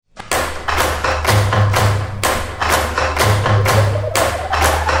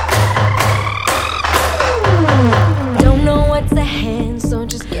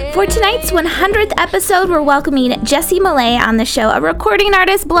tonight's 100th episode, we're welcoming Jessi Malay on the show, a recording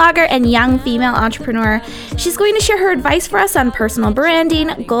artist, blogger, and young female entrepreneur. She's going to share her advice for us on personal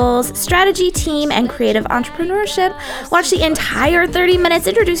branding, goals, strategy, team, and creative entrepreneurship. Watch the entire 30 minutes,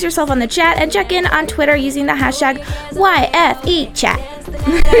 introduce yourself on the chat, and check in on Twitter using the hashtag YFEChat.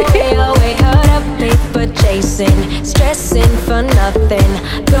 Stressing for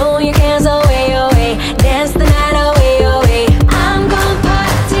nothing. Throw your cares away, away. Dance the night away, away. I'm gonna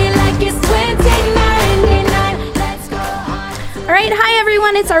party like it's 2099. Let's go on. All right, hi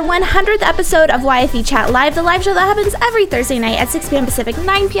everyone. It's our 100th episode of YFE Chat Live, the live show that happens every Thursday night at 6 p.m. Pacific,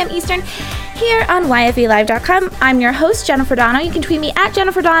 9 p.m. Eastern, here on YFELive.com. I'm your host, Jennifer Dono. You can tweet me at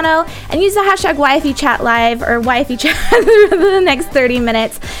Jennifer Dono and use the hashtag YFE Chat Live or YFE Chat for the next 30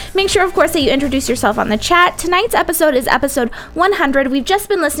 minutes. Make sure, of course, that you introduce yourself on the chat. Tonight's episode is episode 100. We've just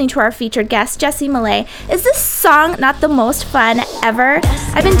been listening to our featured guest, Jessi Malay. Is this song not the most fun ever?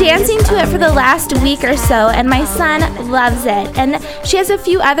 I've been dancing to it for the last week or so, and my son loves it. And she has a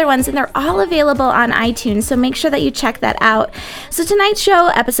few other ones, and they're all available on iTunes, so make sure that you check that out. So tonight's show,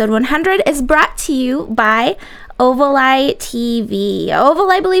 episode 100, is brought to you by Ovaleye TV.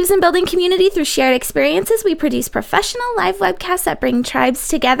 Ovaleye believes in building community through shared experiences. We produce professional live webcasts that bring tribes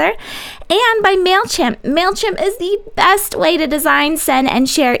together. And by MailChimp. MailChimp is the best way to design, send, and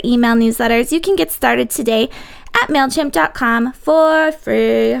share email newsletters. You can get started today at MailChimp.com for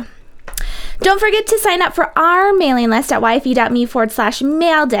free. Don't forget to sign up for our mailing list at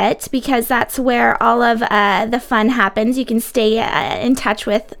yfe.me/mailed it, because that's where all of the fun happens. You can stay in touch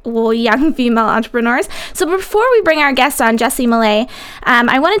with young female entrepreneurs. So before we bring our guest on, Jessi Malay,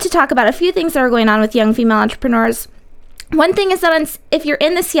 I wanted to talk about a few things that are going on with young female entrepreneurs. One thing is that if you're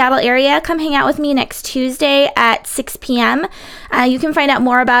in the Seattle area, come hang out with me next Tuesday at 6 p.m. You can find out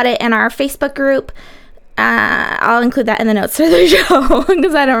more about it in our Facebook group. I'll include that in the notes for the show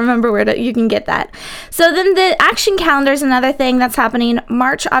because I don't remember where you can get that. So then the action calendar is another thing that's happening.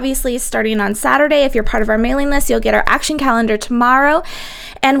 March obviously is starting on Saturday. If you're part of our mailing list, you'll get our action calendar tomorrow,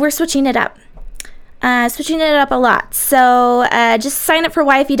 and we're switching it up. A lot. So just sign up for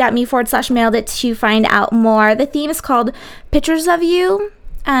yfe.me/mailed it to find out more. The theme is called Pictures of You.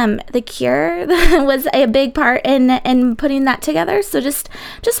 The Cure was a big part in putting that together, so just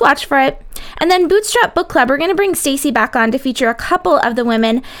watch for it. And then Bootstrap Book Club, we're going to bring Stacy back on to feature a couple of the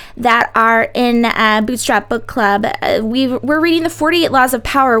women that are in Bootstrap Book Club. We're reading the 48 Laws of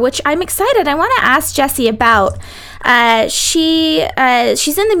Power, which I'm excited. I want to ask Jessi about.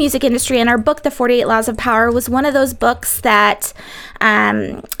 She's in the music industry, and our book, The 48 Laws of Power, was one of those books that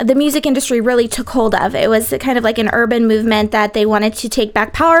the music industry really took hold of. It was kind of like an urban movement that they wanted to take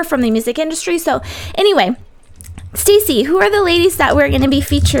back power from the music industry. So anyway, Stacy, who are the ladies that we're going to be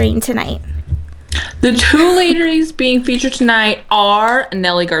featuring tonight? The two ladies being featured tonight are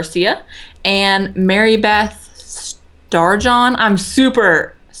Nelly Garcia and Mary Beth Starjohn. I'm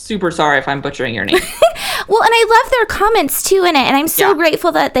super sorry if I'm butchering your name. Well, and I love their comments too in it, and I'm so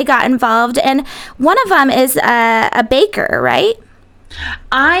grateful that they got involved. And one of them is a baker, right?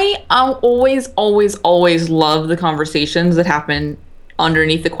 I always love the conversations that happen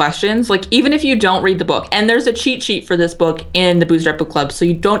underneath the questions. Like, even if you don't read the book, and there's a cheat sheet for this book in the Bootstrap Book Club, so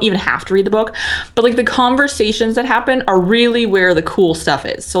you don't even have to read the book, but like the conversations that happen are really where the cool stuff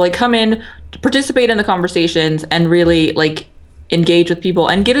is. So like, come in, participate in the conversations, and really like engage with people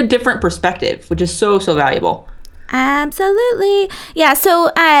and get a different perspective, which is so valuable. Absolutely. Yeah,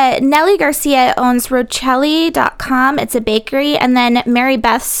 so Nelly Garcia owns Rocelli.com. It's a bakery. And then Mary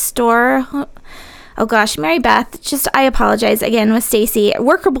Beth's store, Mary Beth, I apologize again with Stacy,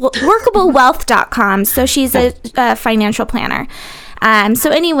 workablewealth.com. So she's a financial planner. So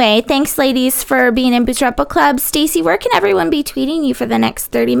anyway, thanks ladies for being in Bootstrap Book Club. Stacy, where can everyone be tweeting you for the next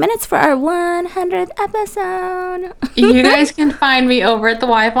 30 minutes for our 100th episode? You guys can find me over at the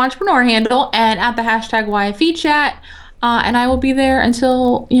YF Entrepreneur handle and at the hashtag YFEChat. And I will be there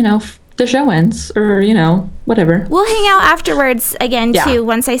until, the show ends or, whatever. We'll hang out afterwards again, too.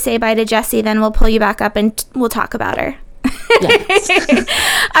 Once I say bye to Jessi, then we'll pull you back up and we'll talk about her. Yes.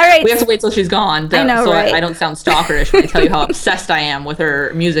 All right. We have to wait till she's gone. I know, so right? I don't sound stalkerish when I tell you how obsessed I am with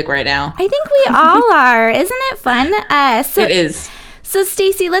her music right now. I think we all are. Isn't it fun? It is. So,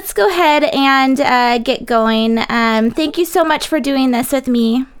 Stacy, let's go ahead and get going. Thank you so much for doing this with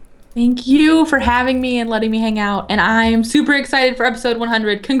me. Thank you for having me and letting me hang out. And I'm super excited for episode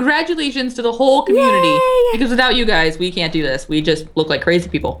 100. Congratulations to the whole community. Yay! Because without you guys, we can't do this. We just look like crazy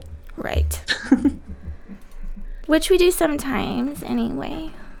people. Right. Which we do sometimes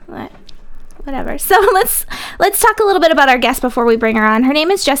anyway. Whatever. So let's talk a little bit about our guest before we bring her on. Her name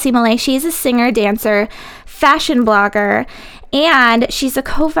is Jessi Malay. She's a singer, dancer, fashion blogger, and she's a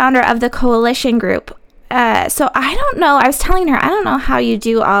co-founder of the Coalition Group. So I don't know. I was telling her, I don't know how you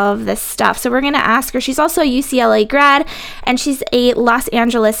do all of this stuff. So we're going to ask her. She's also a UCLA grad, and she's a Los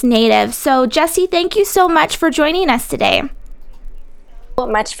Angeles native. So Jessi, thank you so much for joining us today.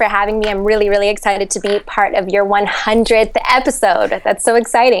 Much for having me. I'm really, really excited to be part of your 100th episode. That's so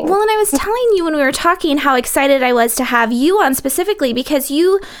exciting. Well, and I was telling you when we were talking how excited I was to have you on specifically because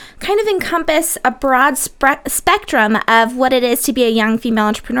you kind of encompass a broad spectrum of what it is to be a young female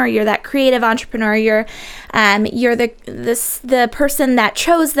entrepreneur. You're that creative entrepreneur. You're the person that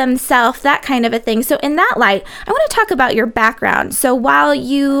chose themselves, that kind of a thing. So in that light, I want to talk about your background. So while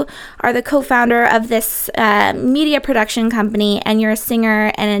you are the co-founder of this media production company and you're a singer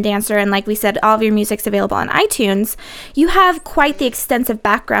and a dancer, and like we said, all of your music's available on iTunes, you have quite the extensive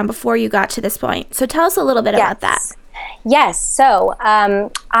background before you got to this point. So tell us a little bit about that. Yes. So I've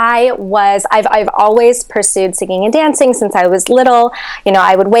always pursued singing and dancing since I was little. You know,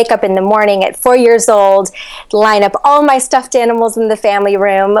 I would wake up in the morning at 4 years old, line up all my stuffed animals in the family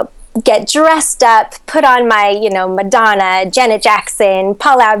room, get dressed up, put on my, Madonna, Janet Jackson,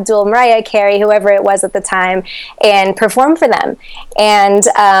 Paula Abdul, Mariah Carey, whoever it was at the time, and perform for them. And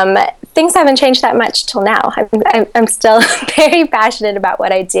things haven't changed that much till now. I'm still very passionate about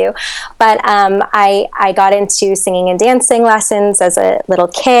what I do. But I got into singing and dancing lessons as a little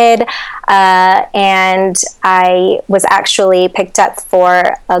kid, and I was actually picked up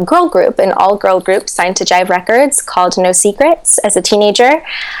for a girl group, an all-girl group signed to Jive Records called No Secrets as a teenager.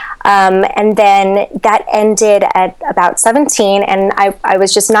 And then that ended at about 17, and I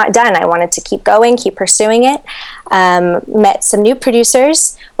was just not done. I wanted to keep going, keep pursuing it. Met some new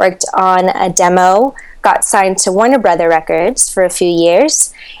producers, worked on a demo, got signed to Warner Brother Records for a few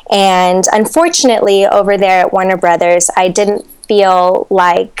years. And unfortunately, over there at Warner Brothers, I didn't feel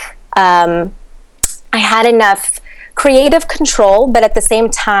like I had enough creative control, but at the same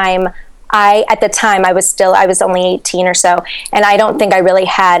time, I was only 18 or so, and I don't think I really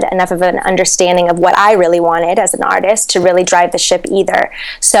had enough of an understanding of what I really wanted as an artist to really drive the ship either.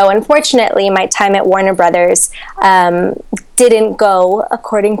 So unfortunately, my time at Warner Brothers didn't go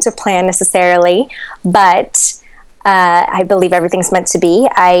according to plan necessarily, but I believe everything's meant to be.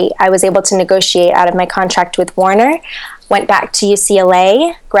 I was able to negotiate out of my contract with Warner, went back to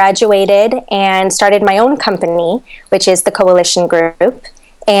UCLA, graduated, and started my own company, which is the Coalition Group.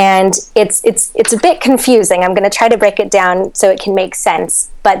 And it's a bit confusing. I'm going to try to break it down so it can make sense.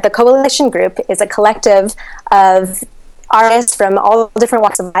 But the Coalition Group is a collective of artists from all different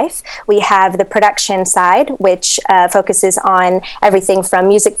walks of life. We have the production side, which focuses on everything from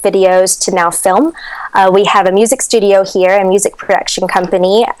music videos to now film. We have a music studio here, a music production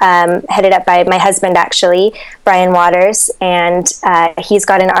company headed up by my husband, actually, Brian Waters. And he's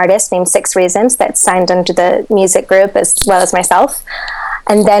got an artist named 6 Reasons that's signed under the music group as well as myself.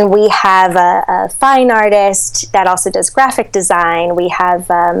 And then we have a fine artist that also does graphic design. We have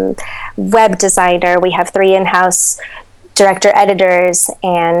web designer. We have 3 in-house director editors,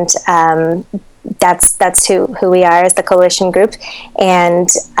 and that's who we are as the Coalition Group. And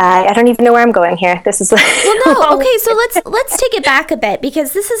I don't even know where I'm going here. This is well, no, okay. So let's take it back a bit,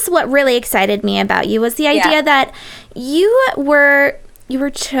 because this is what really excited me about you was the idea that you were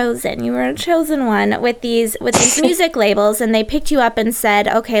chosen. You were a chosen one with these music labels, and they picked you up and said,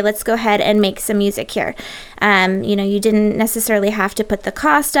 okay, let's go ahead and make some music here. You didn't necessarily have to put the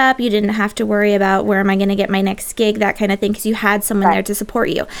cost up. You didn't have to worry about where am I going to get my next gig, that kind of thing, because you had someone there to support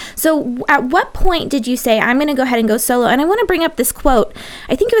you. So at what point did you say, I'm going to go ahead and go solo? And I want to bring up this quote.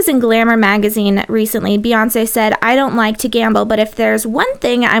 I think it was in Glamour magazine recently. Beyonce said, I don't like to gamble, but if there's one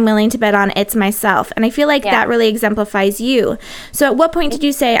thing I'm willing to bet on, it's myself. And I feel like that really exemplifies you. So at what point did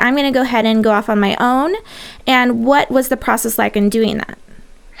you say, I'm going to go ahead and go off on my own? And what was the process like in doing that?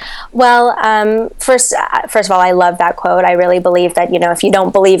 Well, first of all, I love that quote. I really believe that, if you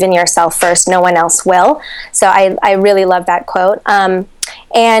don't believe in yourself first, no one else will. So I really love that quote. And,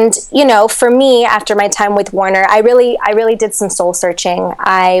 for me, after my time with Warner, I really did some soul searching.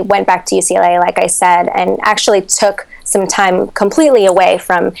 I went back to UCLA, like I said, and actually took some time completely away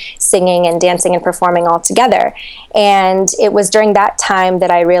from singing and dancing and performing altogether. And it was during that time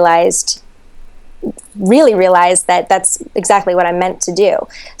that I really realized that that's exactly what I'm meant to do.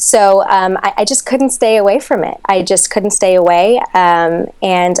 So I just couldn't stay away from it. I just couldn't stay away.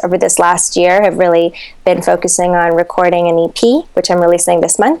 And over this last year, I've really been focusing on recording an EP, which I'm releasing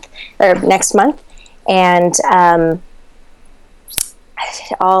this month or next month. And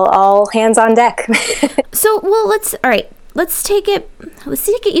all hands on deck. So, let's take it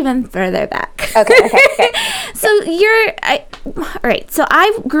even further back. Okay. So all right, so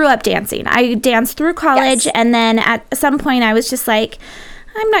I grew up dancing. I danced through college, Yes. and then at some point I was just like,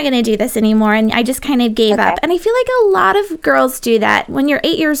 I'm not going to do this anymore, and I just kind of gave up. And I feel like a lot of girls do that. When you're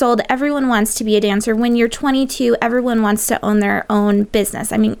 8 years old, everyone wants to be a dancer. When you're 22, everyone wants to own their own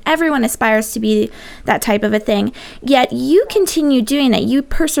business. I mean, everyone aspires to be that type of a thing. Yet you continue doing it. You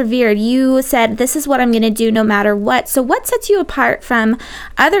persevered. You said, this is what I'm going to do no matter what. So what sets you apart from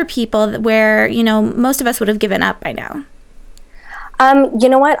other people where, most of us would have given up by now? You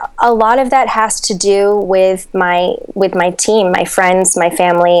know what? A lot of that has to do with my team, my friends, my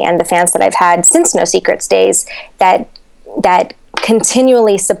family, and the fans that I've had since No Secrets days that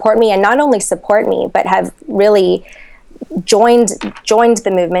continually support me, and not only support me, but have really joined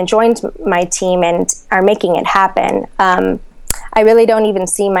the movement, joined my team, and are making it happen. I really don't even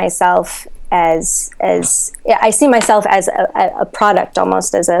see myself as I see myself as a product,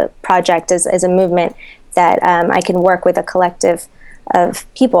 almost as a project, as a movement that I can work with a collective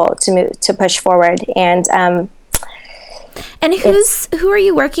of people to push forward. And who are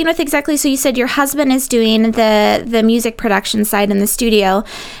you working with exactly? So you said your husband is doing the music production side in the studio,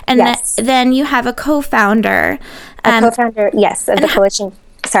 and yes. Then you have a co-founder. Yes, of the coalition.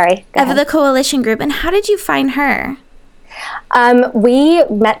 Sorry, go ahead. The coalition group. And how did you find her? We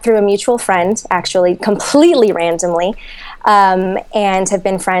met through a mutual friend, actually, completely randomly, and have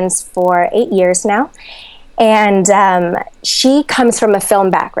been friends for 8 years now. And she comes from a film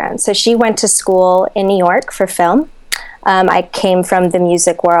background. So she went to school in New York for film. I came from the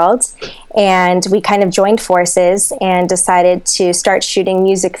music world, and we kind of joined forces and decided to start shooting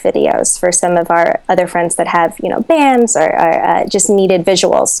music videos for some of our other friends that have, bands or just needed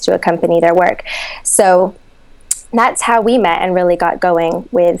visuals to accompany their work. So that's how we met and really got going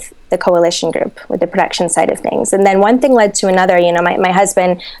with the coalition group, with the production side of things. And then one thing led to another. My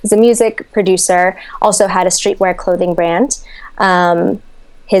husband was a music producer, also had a streetwear clothing brand.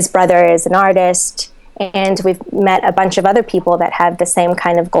 His brother is an artist, and we've met a bunch of other people that have the same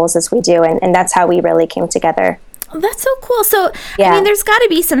kind of goals as we do. And that's how we really came together. That's so cool. So, yeah. I mean, there's got to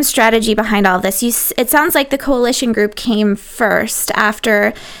be some strategy behind all this. It sounds like the coalition group came first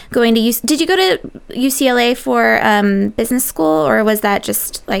after going to did you go to UCLA for business school, or was that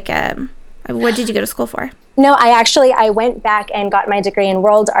just like what did you go to school for? No, I went back and got my degree in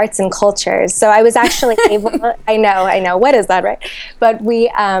world arts and cultures. So I was actually able to, I know. What is that, right? But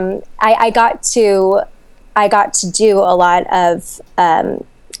I got to do a lot of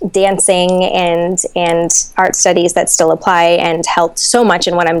dancing and art studies that still apply and helped so much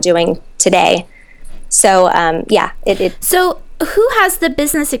in what I'm doing today. So So who has the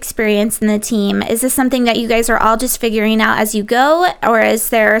business experience in the team? Is this something that you guys are all just figuring out as you go, or is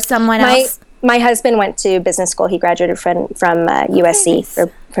there someone else? My husband went to business school. He graduated from USC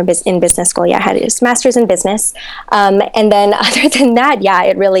in business school. Yeah, had his master's in business. And then other than that,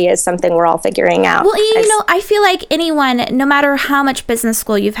 it really is something we're all figuring out. Well, I feel like anyone, no matter how much business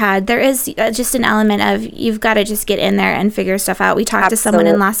school you've had, there is just an element of you've got to just get in there and figure stuff out. We talked to someone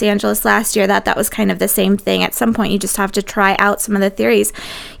in Los Angeles last year that was kind of the same thing. At some point, you just have to try out some of the theories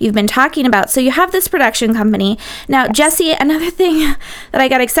you've been talking about. So you have this production company. Now, Jessi, another thing that I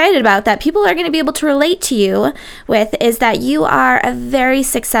got excited about that people are going to be able to relate to you with is that you are a very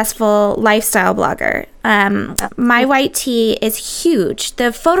successful lifestyle blogger. My White Tea is huge.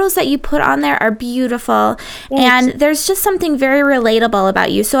 The photos that you put on there are beautiful, and there's just something very relatable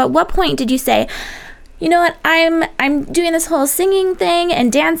about you. So at what point did you say, you know what, I'm doing this whole singing thing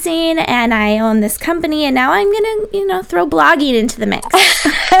and dancing, and I own this company, and now I'm gonna throw blogging into the mix?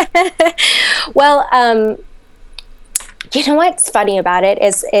 Well, you know what's funny about it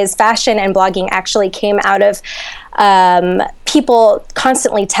is fashion and blogging actually came out of people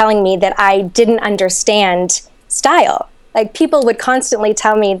constantly telling me that I didn't understand style. Like, people would constantly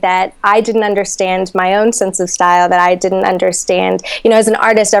tell me that I didn't understand my own sense of style, that I didn't understand, as an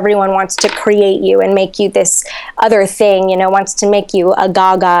artist, everyone wants to create you and make you this other thing, wants to make you a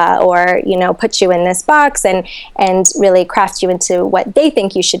Gaga or, put you in this box and really craft you into what they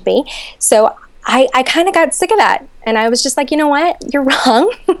think you should be. So I kind of got sick of that. And I was just like, you know what? You're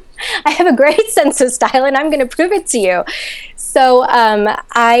wrong. I have a great sense of style, and I'm going to prove it to you. So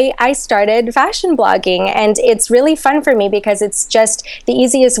I started fashion blogging, and it's really fun for me because it's just the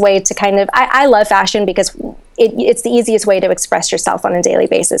easiest way to kind of, I love fashion because it's the easiest way to express yourself on a daily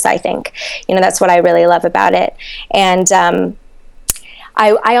basis, I think. That's what I really love about it. And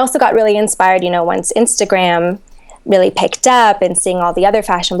I also got really inspired, once Instagram really picked up, and seeing all the other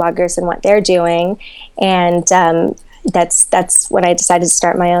fashion bloggers and what they're doing. And that's when I decided to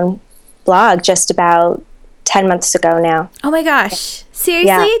start my own blog just about 10 months ago now. Oh my gosh. Seriously?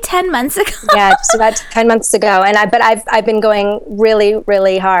 Yeah. 10 months ago? Yeah, just about 10 months ago. But I've been going really,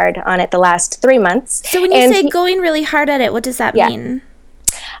 really hard on it the last 3 months. So when you say going really hard at it, what does that mean?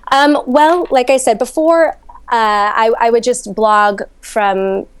 Well, like I said before, I would just blog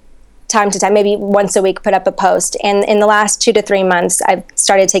from time to time, maybe once a week, put up a post. And in the last 2 to 3 months, I've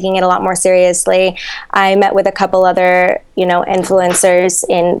started taking it a lot more seriously. I met with a couple other, influencers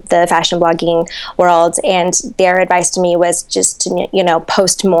in the fashion blogging world, and their advice to me was just to,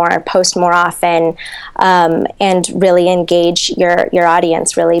 post more often, and really engage your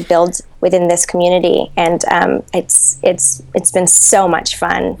audience, really build within this community. And it's been so much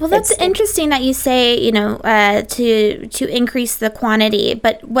fun. Well, that's interesting that you say, to increase the quantity,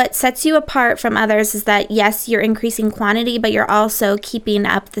 but what sets you apart from others is that, yes, you're increasing quantity, but you're also keeping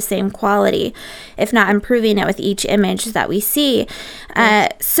up the same quality, if not improving it with each image that we see.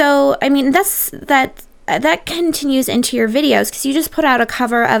 So, I mean, that continues into your videos, because you just put out a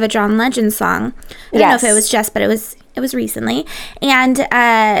cover of a John Legend song. I don't know if it was just, but it was recently. And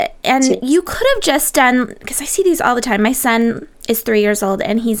you could have just done, because I see these all the time. My son is 3 years old,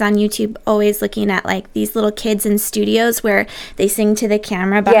 and he's on YouTube always looking at like these little kids in studios where they sing to the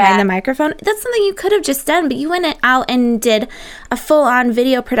camera behind the microphone. That's something you could have just done, but you went out and did a full-on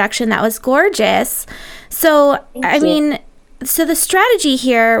video production that was gorgeous. So, so the strategy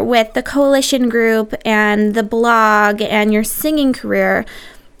here with the coalition group and the blog and your singing career,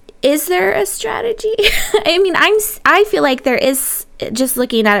 is there a strategy? I feel like there is, just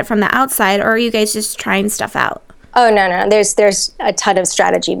looking at it from the outside, or are you guys just trying stuff out? Oh, no. There's a ton of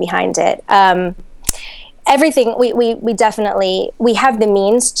strategy behind it. Everything, we definitely, we have the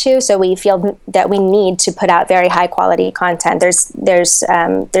means to, so we feel that we need to put out very high quality content. There's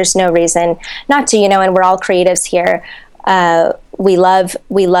no reason not to, and we're all creatives here. We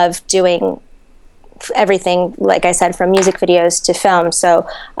love doing everything, like I said, from music videos to film. So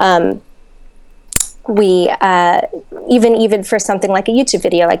we even for something like a YouTube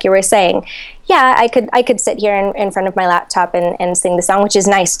video, like you were saying, I could sit here in front of my laptop and sing the song, which is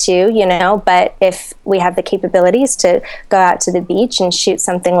nice too, but if we have the capabilities to go out to the beach and shoot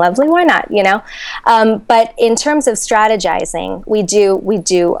something lovely, why not, but in terms of strategizing, we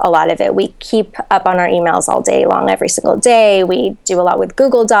do a lot of it. We keep up on our emails all day long, every single day. We do a lot with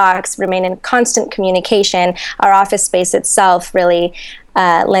Google Docs, remain in constant communication. Our office space itself really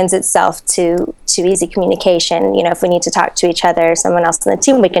lends itself to easy communication. If we need to talk to each other, someone else on the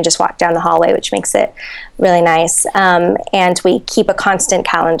team, we can just walk down the hallway, which makes it really nice. And we keep a constant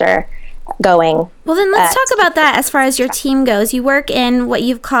calendar going. Well, then let's talk about that as far as your team goes. You work in what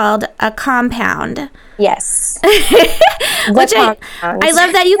you've called a compound. Yes. Which I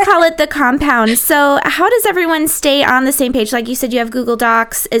love that you call it the compound. So how does everyone stay on the same page? Like you said, you have Google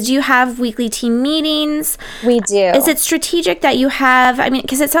Docs. Do you have weekly team meetings? We do. Is it strategic that you have,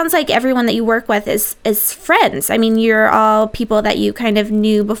 because it sounds like everyone that you work with is friends. You're all people that you kind of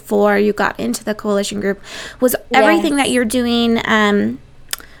knew before you got into the coalition group. Was everything that you're doing,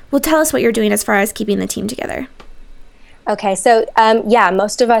 well, tell us what you're doing as far as keeping the team together. Okay, so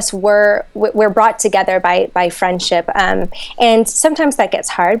most of us we're brought together by friendship, and sometimes that gets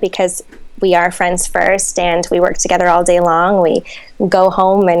hard because we are friends first, and we work together all day long. We go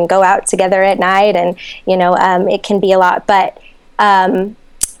home and go out together at night, and it can be a lot. But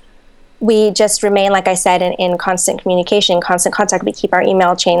we just remain, like I said, in constant communication, constant contact. We keep our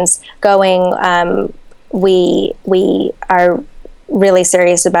email chains going. We are really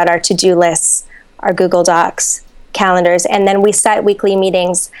serious about our to-do lists, our Google Docs, calendars, and then we set weekly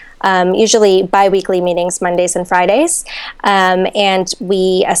meetings, usually bi-weekly meetings, Mondays and Fridays, and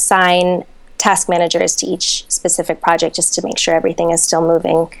we assign task managers to each specific project just to make sure everything is still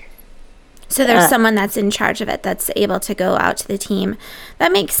moving. So there's someone that's in charge of it that's able to go out to the team.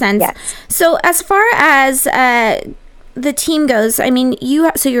 That makes sense. Yes. So as far as the team goes,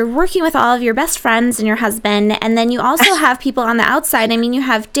 you're working with all of your best friends and your husband, and then you also have people on the outside. You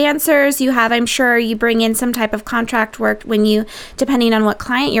have dancers, I'm sure you bring in some type of contract work depending on what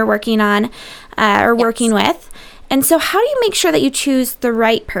client you're working on or working with. And so how do you make sure that you choose the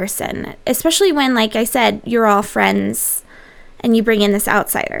right person, especially when, like I said, you're all friends and you bring in this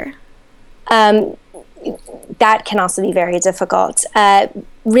outsider? That can also be very difficult.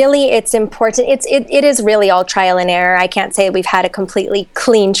 Really, it's important. It is really all trial and error. I can't say we've had a completely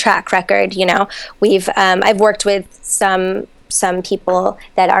clean track record. I've worked with some people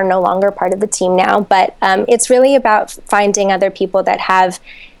that are no longer part of the team now, but it's really about finding other people that have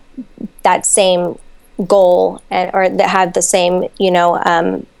that same goal or that have the same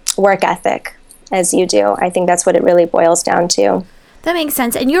work ethic as you do. I think that's what it really boils down to. That makes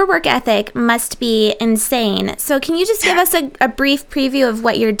sense. And your work ethic must be insane. So can you just give us a brief preview of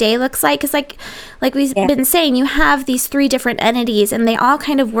what your day looks like? Because like we've been saying, you have these 3 different entities and they all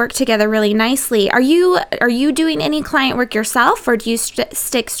kind of work together really nicely. Are you doing any client work yourself, or do you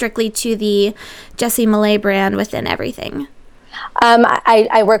stick strictly to the Jessi Malay brand within everything?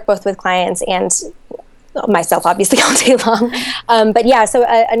 I work both with clients and myself, obviously, all day long. But yeah, so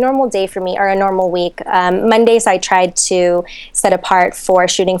a normal day for me, or a normal week, Mondays I tried to set apart for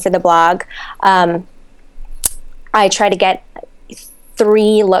shooting for the blog. I try to get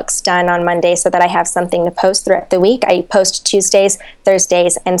 3 looks done on Monday so that I have something to post throughout the week. I post Tuesdays,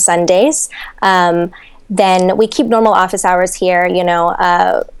 Thursdays, and Sundays. Then we keep normal office hours here.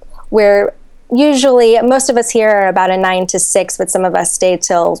 We're usually, most of us here are about a 9 to 6, but some of us stay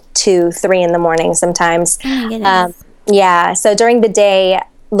till 2, 3 in the morning sometimes. Oh my goodness. Yeah. So during the day,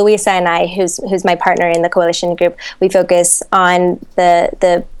 Louisa and I, who's my partner in the coalition group, we focus on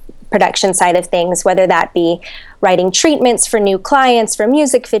the production side of things, whether that be writing treatments for new clients for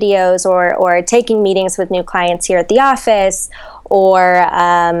music videos, or taking meetings with new clients here at the office, or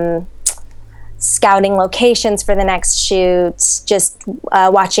scouting locations for the next shoot, just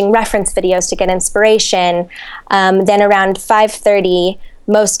watching reference videos to get inspiration. Then around 5:30,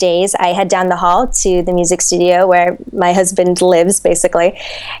 most days, I head down the hall to the music studio where my husband lives, basically.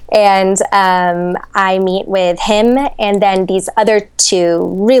 And I meet with him and then these other 2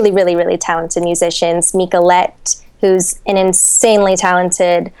 really, really, really talented musicians, Mika Lett, who's an insanely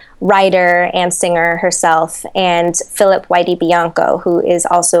talented writer and singer herself, and Philip Whitey Bianco, who is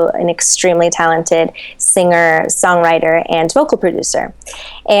also an extremely talented singer, songwriter, and vocal producer.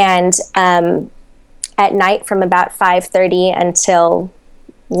 And at night from about 5:30 until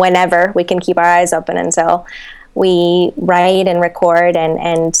whenever we can keep our eyes open until, we write and record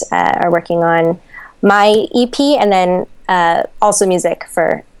and are working on my EP, and then also music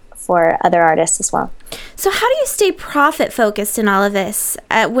for other artists as well. So how do you stay profit focused in all of this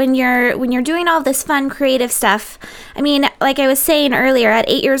when you're doing all this fun creative stuff? I mean, like I was saying earlier, at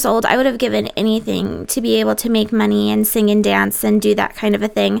 8 years old, I would have given anything to be able to make money and sing and dance and do that kind of a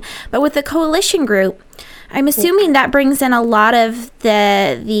thing. But with the coalition group, I'm assuming that brings in a lot of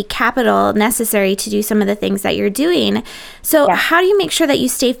the capital necessary to do some of the things that you're doing. So how do you make sure that you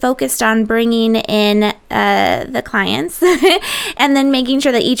stay focused on bringing in the clients and then making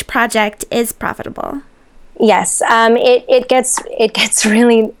sure that each project is profitable? Yes, it gets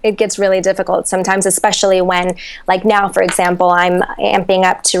really difficult sometimes, especially when, like now, for example, I'm amping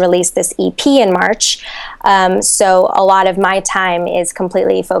up to release this EP in March. So a lot of my time is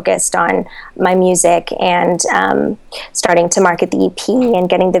completely focused on my music and starting to market the EP and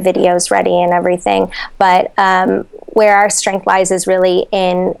getting the videos ready and everything. But where our strength lies is really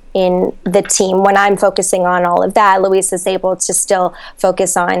in the team. When I'm focusing on all of that, Louise is able to still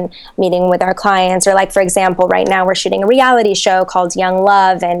focus on meeting with our clients. Or like, for example, right now we're shooting a reality show called Young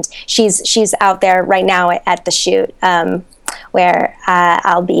Love, and she's out there right now at the shoot where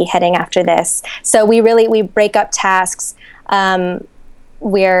I'll be heading after this. So we break up tasks.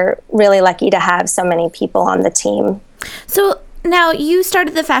 We're really lucky to have so many people on the team. So now, you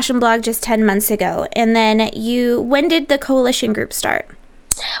started the fashion blog just 10 months ago, and then when did the coalition group start?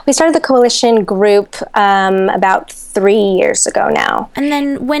 We started the coalition group about 3 years ago now. And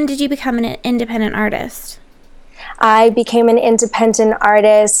then when did you become an independent artist? I became an independent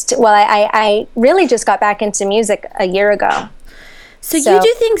artist. Well, I really just got back into music a year ago. So you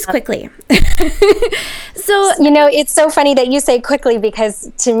do things quickly. So it's so funny that you say quickly,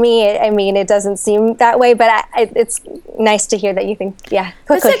 because to me, it doesn't seem that way. But it's nice to hear that you think, quickly.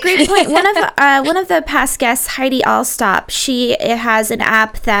 That's a great point. One of the past guests, Heidi Allstop, she has an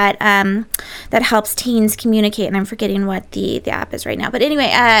app that helps teens communicate, and I'm forgetting what the app is right now. But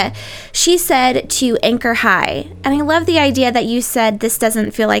anyway, she said to anchor high, and I love the idea that you said this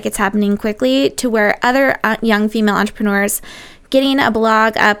doesn't feel like it's happening quickly, to where other young female entrepreneurs getting a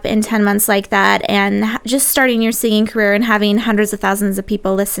blog up in 10 months like that and just starting your singing career and having hundreds of thousands of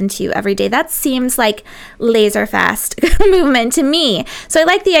people listen to you every day. That seems like laser fast movement to me. So I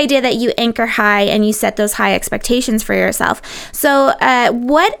like the idea that you anchor high and you set those high expectations for yourself. So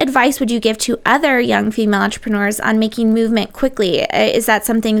what advice would you give to other young female entrepreneurs on making movement quickly? Is that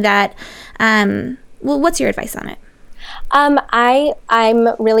something that, what's your advice on it? I'm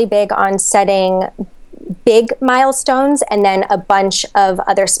really big on setting big milestones and then a bunch of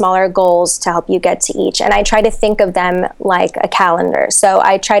other smaller goals to help you get to each. And I try to think of them like a calendar. So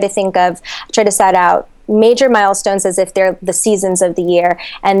I try to set out major milestones as if they're the seasons of the year,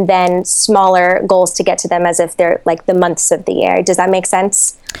 and then smaller goals to get to them as if they're like the months of the year. Does that make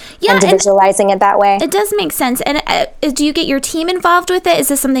sense? Yeah, and visualizing it that way. It does make sense. And do you get your team involved with it? Is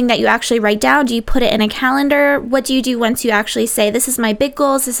this something that you actually write down? Do you put it in a calendar? What do you do once you actually say, this is my big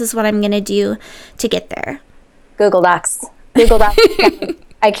goals, this is what I'm going to do to get there? Google Docs. Google Docs.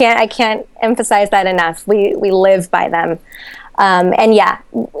 I can't emphasize that enough. We live by them. And yeah,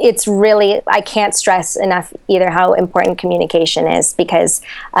 it's really, I can't stress enough either how important communication is, because,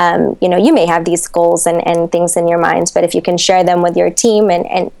 you may have these goals and things in your mind, but if you can share them with your team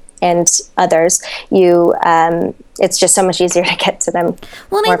and others, it's just so much easier to get to them.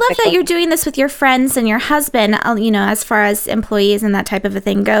 Well, and I love quickly. that you're doing this with your friends and your husband, as far as employees and that type of a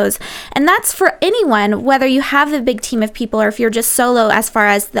thing goes. And that's for anyone, whether you have a big team of people or if you're just solo as far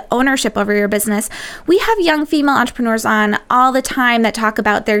as the ownership over your business. We have young female entrepreneurs on all the time that talk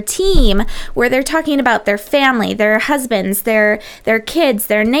about their team, where they're talking about their family, their husbands, their kids,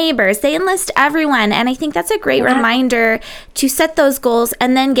 their neighbors. They enlist everyone. And I think that's a great reminder to set those goals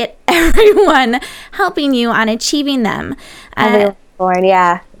and then get everyone helping you on achieving them.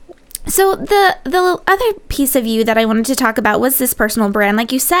 Yeah. So the other piece of you that I wanted to talk about was this personal brand.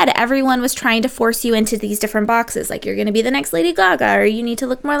 Like you said, everyone was trying to force you into these different boxes. Like, you're going to be the next Lady Gaga, or you need to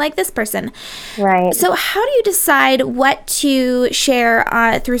look more like this person. Right. So how do you decide what to share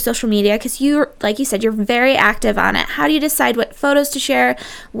through social media? Because like you said, you're very active on it. How do you decide what photos to share,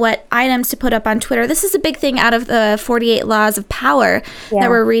 what items to put up on Twitter? This is a big thing out of the 48 Laws of Power that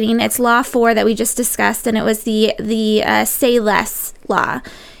we're reading. It's Law 4 that we just discussed, and it was the Say Less law.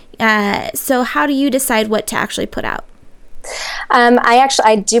 So how do you decide what to actually put out?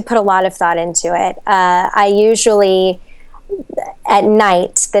 I do put a lot of thought into it. I usually, at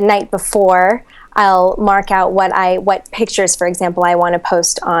night, the night before, I'll mark out what pictures, for example, I want to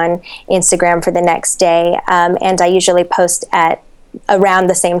post on Instagram for the next day. And I usually post at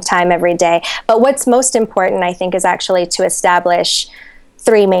around the same time every day. But what's most important, I think, is actually to establish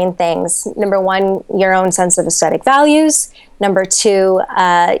three main things. Number one, your own sense of aesthetic values. Number two,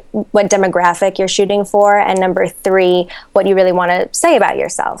 what demographic you're shooting for. And number three, what you really want to say about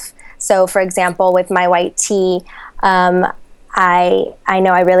yourself. So, for example, with my white tee, I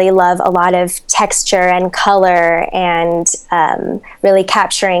know I really love a lot of texture and color and really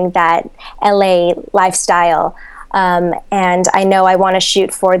capturing that LA lifestyle. And I know I want to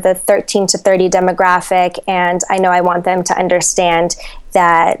shoot for the 13 to 30 demographic, and I know I want them to understand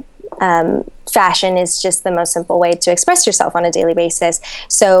that fashion is just the most simple way to express yourself on a daily basis.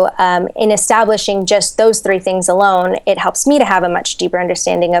 So in establishing just those three things alone, it helps me to have a much deeper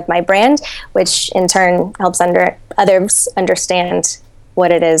understanding of my brand, which in turn helps others understand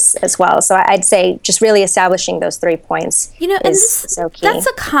what it is as well. So I'd say just really establishing those 3 points is so key. That's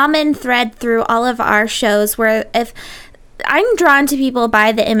a common thread through all of our shows, where if I'm drawn to people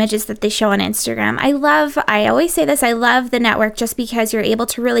by the images that they show on Instagram. I always say this, I love the network just because you're able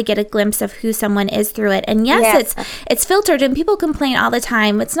to really get a glimpse of who someone is through it. And yes, it's filtered, and people complain all the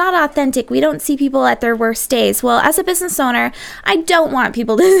time. It's not authentic. We don't see people at their worst days. Well, as a business owner, I don't want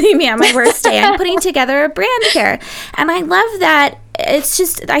people to see me at my worst day. I'm putting together a brand here. And I love that. It's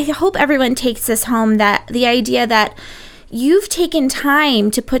just, I hope everyone takes this home, that the idea that you've taken time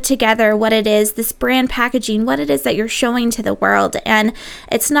to put together what it is, this brand packaging, what it is that you're showing to the world. And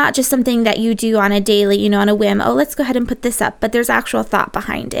it's not just something that you do on a daily, on a whim, oh, let's go ahead and put this up, but there's actual thought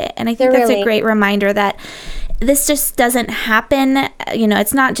behind it. And I think that's a great reminder that this just doesn't happen.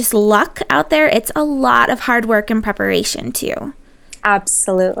 It's not just luck out there. It's a lot of hard work and preparation too.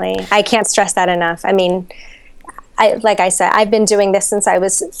 Absolutely. I can't stress that enough. I mean, like I said, I've been doing this since I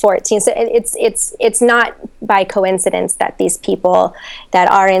was 14. So it's not by coincidence that these people that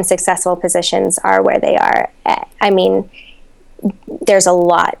are in successful positions are where they are. I mean, there's a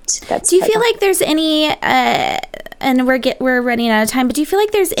lot. Do you feel like there's any, and we're running out of time, but do you feel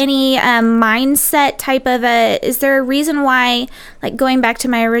like there's any mindset type of is there a reason why, like going back to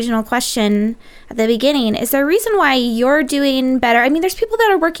my original question at the beginning, is there a reason why you're doing better? I mean, there's people that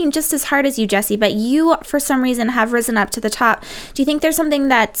are working just as hard as you, Jessi, but you, for some reason, have risen up to the top. Do you think there's something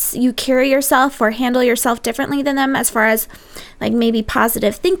that you carry yourself or handle yourself differently than them, as far as like maybe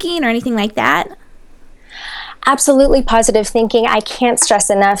positive thinking or anything like that? Absolutely positive thinking. I can't stress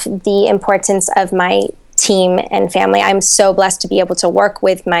enough the importance of my team and family. I'm so blessed to be able to work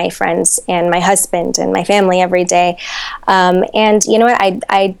with my friends and my husband and my family every day. And you know what?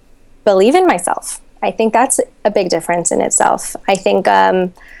 I believe in myself. I think that's a big difference in itself. I think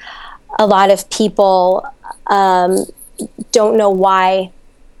a lot of people don't know why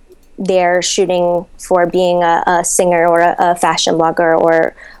they're shooting for being a singer or a fashion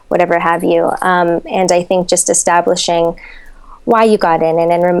blogger whatever have you. And I think just establishing why you got in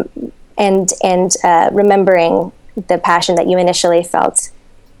and remembering the passion that you initially felt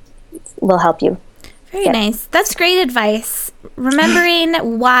will help you. Very nice. That's great advice. Remembering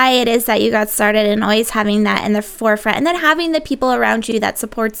why it is that you got started and always having that in the forefront, and then having the people around you that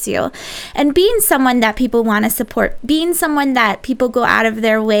supports you, and being someone that people want to support, being someone that people go out of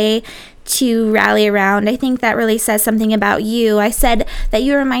their way to rally around. I think that really says something about you. I said that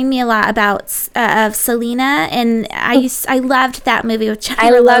you remind me a lot of Selena, and I loved that movie with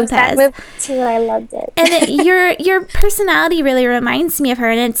Jennifer Lopez. I loved that movie too. I loved it. And your personality really reminds me of her,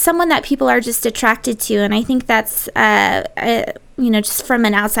 and it's someone that people are just attracted to. And I think that's just from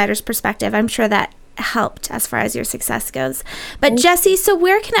an outsider's perspective, I'm sure that helped as far as your success goes. But Jessi, so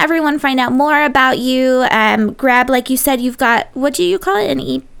where can everyone find out more about you? Grab, like you said, you've got, what do you call it, an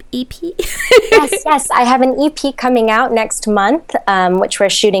EP? Yes. I have an EP coming out next month, which we're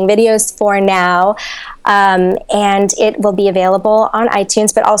shooting videos for now. And it will be available on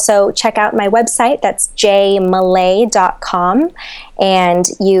iTunes, but also check out my website. That's jmalay.com. And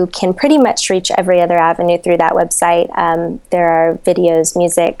you can pretty much reach every other avenue through that website. There are videos,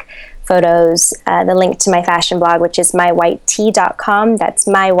 music, photos, the link to my fashion blog, which is mywhitety.com. That's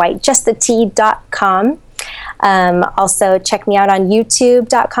mywhite.com. Also check me out on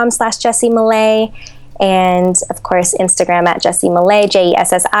youtube.com/Jessi Malay, and of course Instagram at Jessi Malay,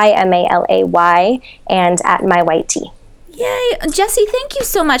 JESSIMALAY, and at mywhitety. Yay. Jessi, thank you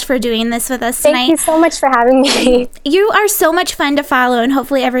so much for doing this with us tonight. Thank you so much for having me. You are so much fun to follow, and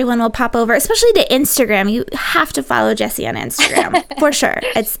hopefully everyone will pop over, especially to Instagram. You have to follow Jessi on Instagram for sure.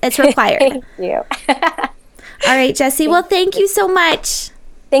 It's required. Thank you. All right, Jessi. Well, thank you so much.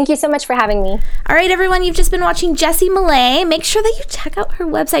 Thank you so much for having me. All right, everyone, you've just been watching Jessi Malay. Make sure that you check out her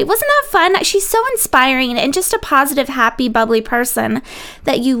website. Wasn't that fun? She's so inspiring and just a positive, happy, bubbly person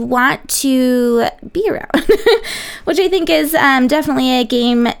that you want to be around, which I think is definitely a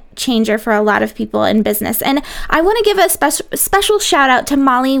game changer for a lot of people in business. And I want to give a special shout out to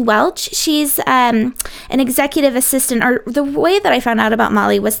Molly Welch. She's an executive assistant, or the way that I found out about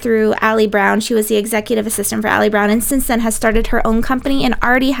Molly was through Allie Brown. She was the executive assistant for Allie Brown, and since then has started her own company and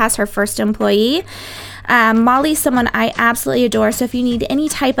already has her first employee. Molly's someone I absolutely adore. So if you need any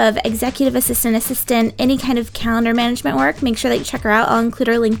type of executive assistant, any kind of calendar management work, make sure that you check her out. I'll include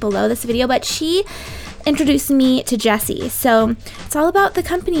her link below this video. But she introduced me to Jessi. So it's all about the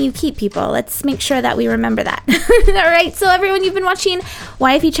company you keep, people. Let's make sure that we remember that. All right. So everyone, you've been watching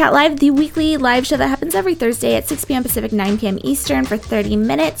YFE Chat Live, the weekly live show that happens every Thursday at 6 p.m. Pacific, 9 p.m. Eastern for 30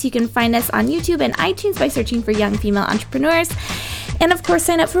 minutes. You can find us on YouTube and iTunes by searching for Young Female Entrepreneurs. And of course,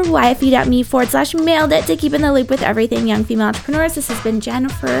 sign up for YFE.me/mailed it to keep in the loop with everything Young Female Entrepreneurs. This has been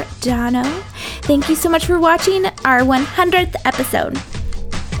Jennifer Dono. Thank you so much for watching our 100th episode.